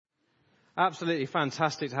Absolutely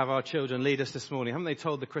fantastic to have our children lead us this morning. Haven't they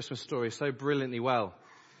told the Christmas story so brilliantly well?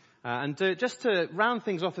 Just to round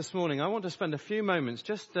things off this morning, I want to spend a few moments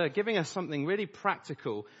just giving us something really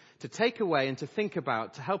practical to take away and to think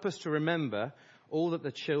about to help us to remember all that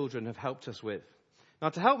the children have helped us with. Now,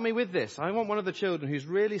 to help me with this, I want one of the children who's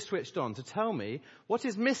really switched on to tell me what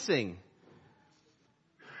is missing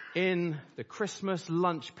in the Christmas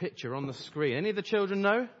lunch picture on the screen. Any of the children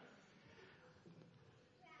know?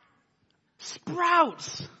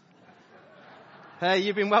 Sprouts! Hey,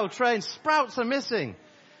 you've been well trained. Sprouts are missing.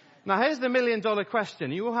 Now, here's the $1 million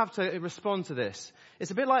question. You will have to respond to this. It's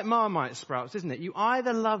a bit like Marmite sprouts, isn't it? You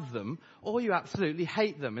either love them or you absolutely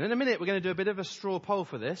hate them. And in a minute, we're going to do a bit of a straw poll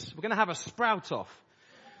for this. We're going to have a sprout off.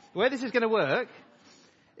 The way this is going to work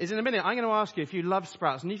is in a minute, I'm going to ask you if you love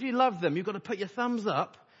sprouts. And if you love them, you've got to put your thumbs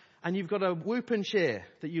up and you've got to whoop and cheer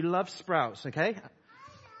that you love sprouts, okay?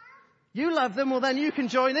 You love them, well then you can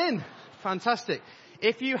join in. Fantastic.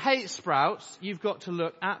 If you hate sprouts, you've got to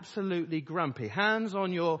look absolutely grumpy. Hands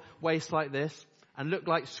on your waist like this and look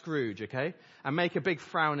like Scrooge, okay? And make a big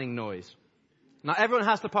frowning noise. Now everyone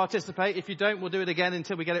has to participate. If you don't, we'll do it again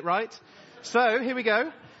until we get it right. So, here we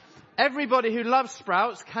go. Everybody who loves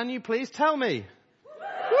sprouts, can you please tell me?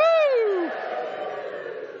 Woo!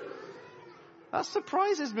 That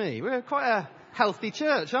surprises me. We're quite a healthy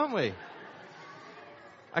church, aren't we?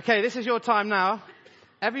 Okay, this is your time now.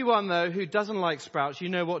 Everyone, though, who doesn't like sprouts, you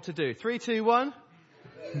know what to do. 3, 2, 1.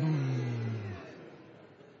 Do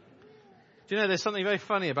you know there's something very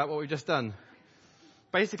funny about what we've just done?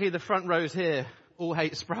 Basically, the front rows here all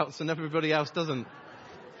hate sprouts and everybody else doesn't.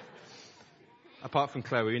 Apart from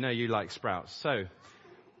Chloe, we know you like sprouts. So,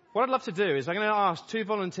 what I'd love to do is I'm going to ask 2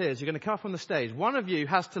 volunteers. You're going to come up on the stage. One of you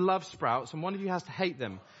has to love sprouts and one of you has to hate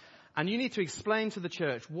them. And you need to explain to the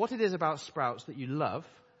church what it is about sprouts that you love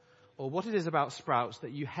or what it is about sprouts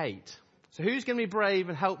that you hate. So who's going to be brave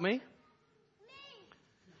and help me?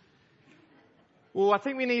 Well, I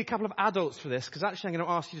think we need a couple of adults for this, because actually I'm going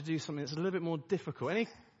to ask you to do something that's a little bit more difficult. Any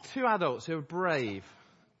 2 adults who are brave?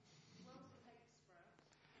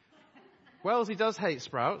 Wellesley does hate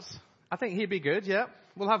sprouts. I think he'd be good, yeah.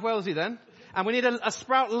 We'll have Wellesley then. And we need a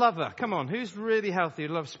sprout lover. Come on, who's really healthy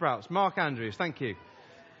who loves sprouts? Mark Andrews, thank you.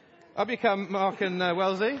 Up you come, Mark and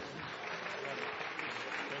Wellesley.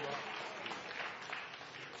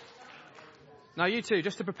 Now you two,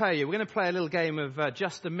 just to prepare you, we're going to play a little game of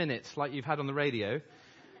just a minute like you've had on the radio.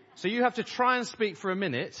 So you have to try and speak for a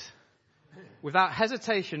minute without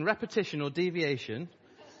hesitation, repetition or deviation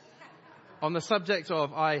on the subject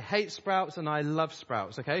of I hate sprouts and I love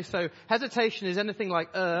sprouts, okay? So hesitation is anything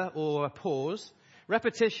like or a pause.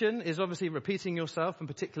 Repetition is obviously repeating yourself in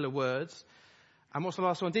particular words. And what's the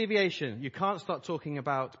last one? Deviation. You can't start talking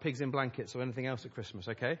about pigs in blankets or anything else at Christmas,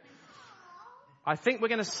 okay? I think we're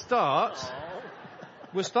going to start.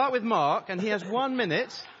 We'll start with Mark, and he has 1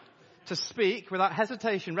 minute to speak without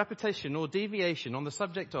hesitation, repetition, or deviation on the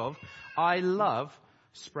subject of I love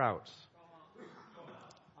sprouts.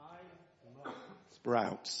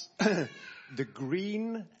 Sprouts. The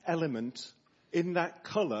green element in that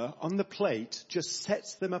colour on the plate just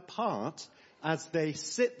sets them apart as they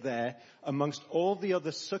sit there amongst all the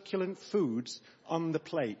other succulent foods on the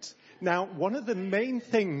plate. Now, one of the main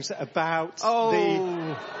things about Do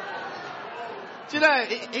you know,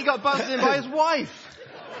 he got buzzed in by his wife.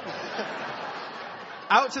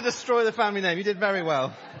 Out to destroy the family name. You did very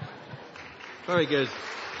well. Very good.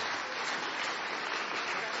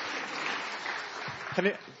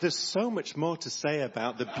 There's so much more to say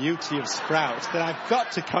about the beauty of sprouts that I've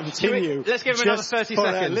got to continue. Let's give him another 30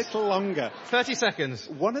 seconds. A little longer. 30 seconds.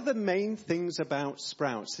 One of the main things about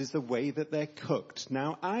sprouts is the way that they're cooked.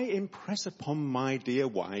 Now, I impress upon my dear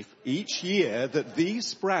wife each year that these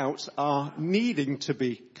sprouts are needing to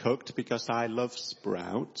be cooked because I love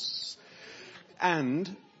sprouts.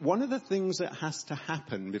 And one of the things that has to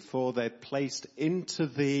happen before they're placed into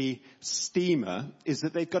the steamer is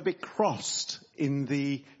that they've got to be crossed in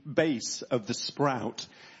the base of the sprout.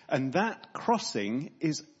 And that crossing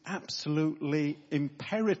is absolutely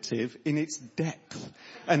imperative in its depth.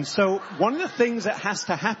 And so one of the things that has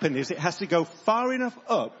to happen is it has to go far enough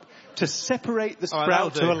up to separate the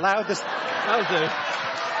sprout to allow the... That'll do.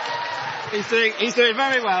 He's doing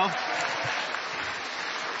very well.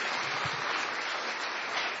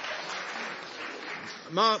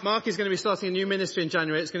 Mark is going to be starting a new ministry in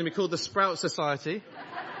January. It's going to be called the Sprout Society.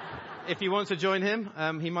 If you want to join him,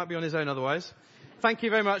 he might be on his own otherwise. Thank you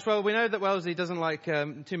very much. Well, we know that Wellesley doesn't like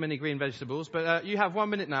too many green vegetables, but you have 1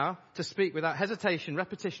 minute now to speak without hesitation,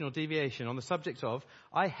 repetition or deviation on the subject of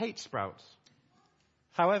I hate sprouts.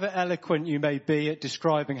 However eloquent you may be at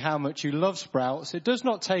describing how much you love sprouts, it does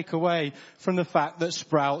not take away from the fact that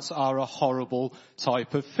sprouts are a horrible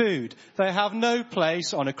type of food. They have no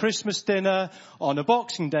place on a Christmas dinner, on a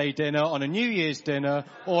Boxing Day dinner, on a New Year's dinner,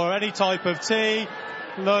 or any type of tea,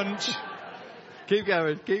 lunch. Keep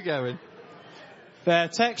going, keep going. Their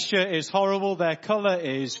texture is horrible, their colour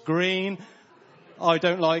is green. I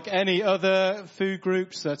don't like any other food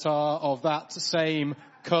groups that are of that same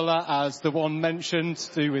colour as the one mentioned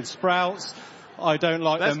to do with sprouts. I don't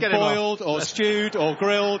like them boiled or stewed or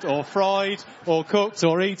grilled or fried or cooked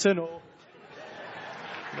or eaten or...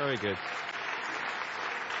 Very good.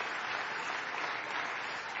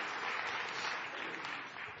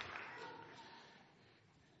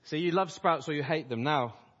 So you love sprouts or you hate them.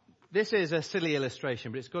 Now, this is a silly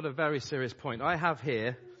illustration, but it's got a very serious point. I have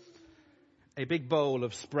here a big bowl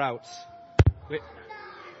of sprouts.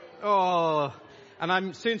 And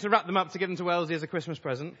I'm soon to wrap them up to give them to Wellesley as a Christmas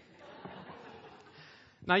present.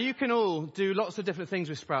 Now, you can all do lots of different things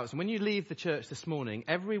with sprouts. And when you leave the church this morning,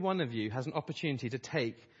 every one of you has an opportunity to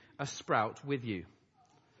take a sprout with you.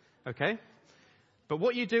 Okay? But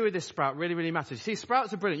what you do with this sprout really, really matters. You see,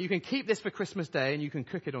 sprouts are brilliant. You can keep this for Christmas Day and you can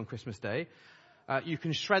cook it on Christmas Day. You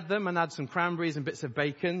can shred them and add some cranberries and bits of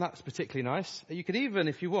bacon. That's particularly nice. You could even,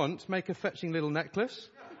 if you want, make a fetching little necklace.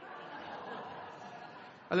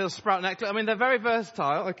 A little sprout necklace. I mean, they're very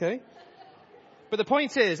versatile, okay? But the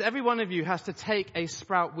point is, every one of you has to take a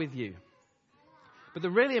sprout with you. But the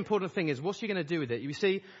really important thing is, what you're going to do with it. You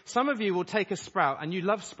see, some of you will take a sprout, and you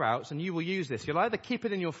love sprouts, and you will use this. You'll either keep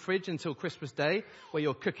it in your fridge until Christmas Day, where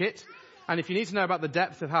you'll cook it. And if you need to know about the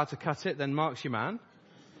depth of how to cut it, then Mark's your man.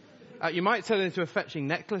 You might turn it into a fetching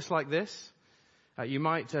necklace like this. You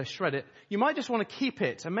might shred it. You might just want to keep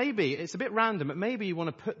it. And maybe, it's a bit random, but maybe you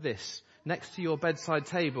want to put this next to your bedside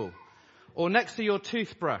table, or next to your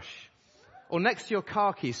toothbrush, or next to your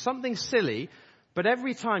car keys, something silly, but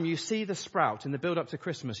every time you see the sprout in the build-up to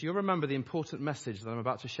Christmas, you'll remember the important message that I'm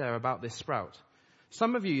about to share about this sprout.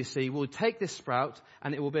 Some of you, you see, will take this sprout,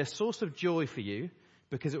 and it will be a source of joy for you,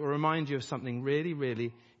 because it will remind you of something really,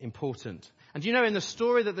 really important. And you know, in the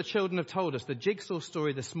story that the children have told us, the jigsaw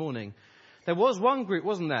story this morning, there was one group,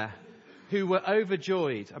 wasn't there, who were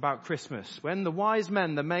overjoyed about Christmas. When the wise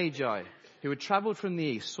men, the Magi, who had travelled from the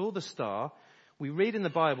east, saw the star, we read in the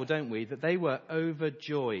Bible, don't we, that they were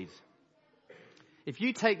overjoyed. If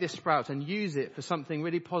you take this sprout and use it for something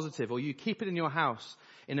really positive, or you keep it in your house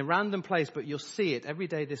in a random place, but you'll see it every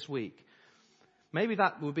day this week, maybe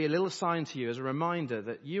that will be a little sign to you as a reminder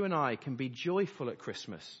that you and I can be joyful at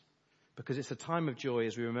Christmas, because it's a time of joy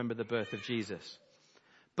as we remember the birth of Jesus.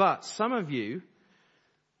 But some of you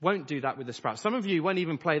won't do that with the sprout. Some of you won't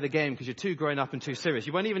even play the game because you're too grown up and too serious.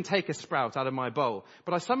 You won't even take a sprout out of my bowl.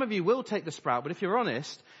 But some of you will take the sprout, but if you're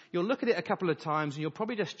honest, you'll look at it a couple of times and you'll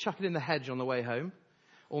probably just chuck it in the hedge on the way home.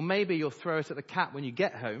 Or maybe you'll throw it at the cat when you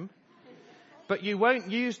get home. But you won't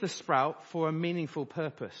use the sprout for a meaningful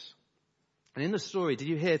purpose. And in the story, did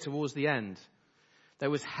you hear towards the end? There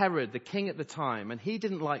was Herod, the king at the time, and he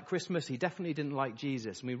didn't like Christmas. He definitely didn't like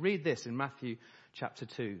Jesus. And we read this in Matthew chapter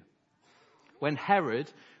 2. When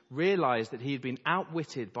Herod realized that he had been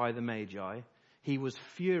outwitted by the Magi, he was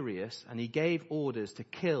furious and he gave orders to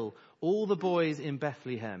kill all the boys in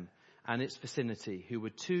Bethlehem and its vicinity who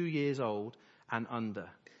were 2 years old and under.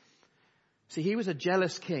 See, he was a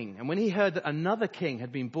jealous king, and when he heard that another king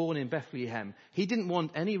had been born in Bethlehem, he didn't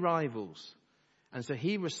want any rivals. And so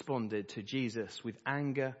he responded to Jesus with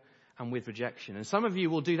anger and with rejection. And some of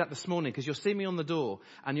you will do that this morning because you'll see me on the door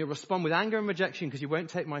and you'll respond with anger and rejection because you won't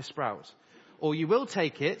take my sprout. Or you will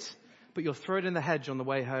take it, but you'll throw it in the hedge on the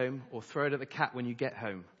way home or throw it at the cat when you get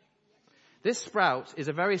home. This sprout is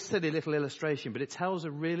a very silly little illustration, but it tells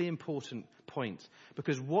a really important point,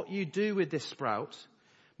 because what you do with this sprout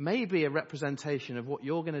may be a representation of what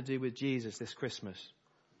you're going to do with Jesus this Christmas.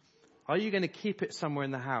 Are you going to keep it somewhere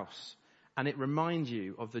in the house and it reminds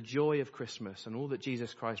you of the joy of Christmas and all that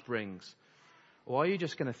Jesus Christ brings? Or are you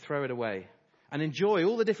just going to throw it away and enjoy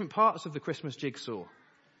all the different parts of the Christmas jigsaw,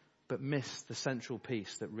 but miss the central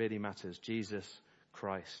piece that really matters, Jesus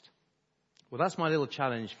Christ? Well, that's my little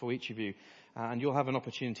challenge for each of you, and you'll have an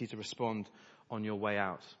opportunity to respond on your way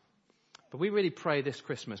out. But we really pray this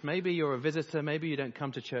Christmas, maybe you're a visitor, maybe you don't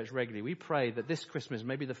come to church regularly, we pray that this Christmas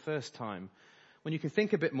may be the first time when you can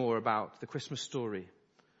think a bit more about the Christmas story,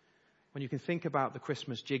 when you can think about the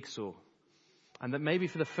Christmas jigsaw, and that maybe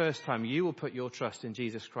for the first time you will put your trust in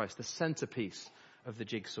Jesus Christ, the centerpiece of the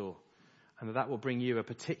jigsaw, and that will bring you a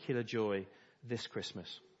particular joy this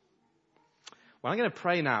Christmas. Well, I'm going to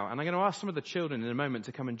pray now, and I'm going to ask some of the children in a moment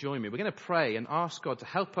to come and join me. We're going to pray and ask God to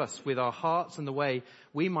help us with our hearts and the way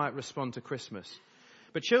we might respond to Christmas.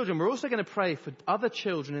 But children, we're also going to pray for other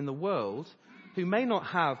children in the world who may not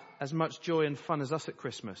have as much joy and fun as us at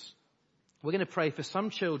Christmas. We're going to pray for some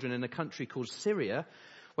children in a country called Syria,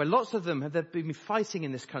 where lots of them have been fighting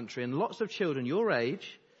in this country, and lots of children your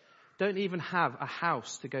age don't even have a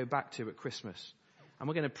house to go back to at Christmas. And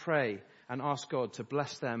we're going to pray and ask God to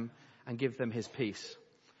bless them and give them his peace.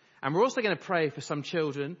 And we're also going to pray for some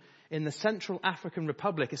children in the Central African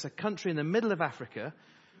Republic. It's a country in the middle of Africa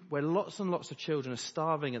where lots and lots of children are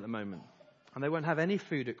starving at the moment. And they won't have any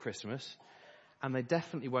food at Christmas, and they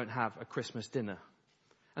definitely won't have a Christmas dinner.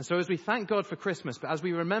 And so as we thank God for Christmas, but as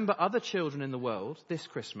we remember other children in the world this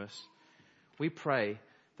Christmas, we pray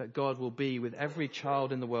that God will be with every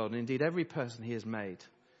child in the world, and indeed every person he has made,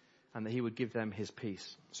 and that he would give them his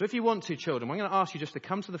peace. So if you want to, children, I'm going to ask you just to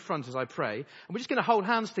come to the front as I pray, and we're just going to hold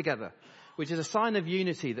hands together, which is a sign of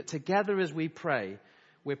unity, that together as we pray,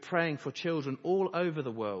 we're praying for children all over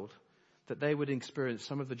the world, that they would experience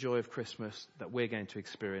some of the joy of Christmas that we're going to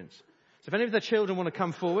experience. So if any of the children want to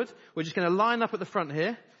come forward, we're just going to line up at the front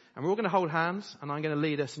here, and we're all going to hold hands, and I'm going to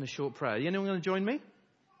lead us in a short prayer. Anyone going to join me?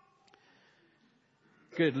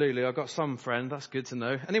 Good, Lulu. I've got some friend. That's good to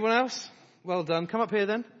know. Anyone else? Well done. Come up here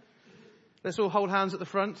then. Let's all hold hands at the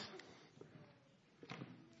front.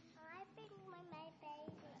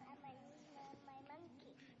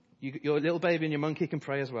 Your little baby and your monkey can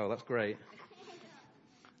pray as well. That's great.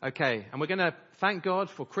 Okay, and we're going to thank God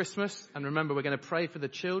for Christmas. And remember, we're going to pray for the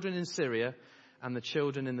children in Syria and the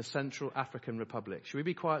children in the Central African Republic. Should we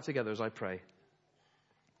be quiet together as I pray?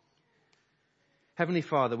 Heavenly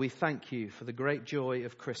Father, we thank you for the great joy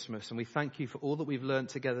of Christmas, and we thank you for all that we've learned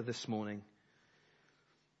together this morning.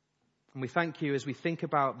 And we thank you as we think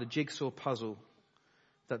about the jigsaw puzzle,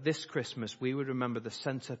 that this Christmas we would remember the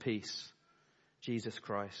centerpiece, Jesus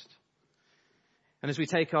Christ. And as we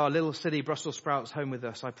take our little city Brussels sprouts home with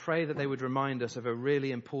us, I pray that they would remind us of a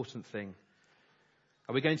really important thing.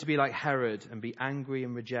 Are we going to be like Herod and be angry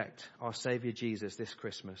and reject our Savior Jesus this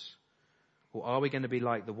Christmas? Or are we going to be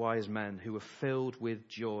like the wise men who were filled with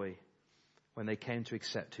joy when they came to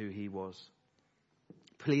accept who he was?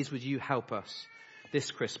 Please would you help us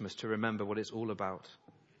this Christmas to remember what it's all about.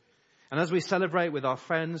 And as we celebrate with our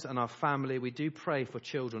friends and our family, we do pray for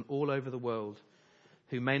children all over the world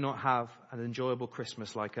who may not have an enjoyable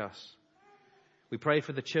Christmas like us. We pray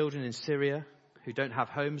for the children in Syria who don't have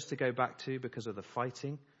homes to go back to because of the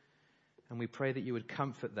fighting. And we pray that you would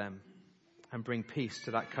comfort them and bring peace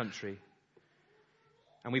to that country.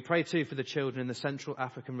 And we pray too for the children in the Central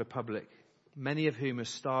African Republic, many of whom are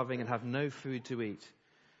starving and have no food to eat.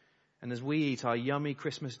 And as we eat our yummy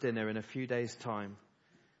Christmas dinner in a few days' time,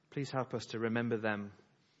 please help us to remember them.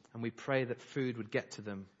 And we pray that food would get to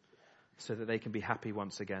them so that they can be happy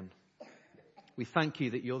once again. We thank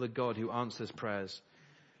you that you're the God who answers prayers.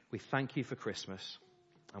 We thank you for Christmas.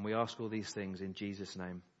 And we ask all these things in Jesus'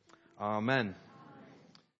 name. Amen.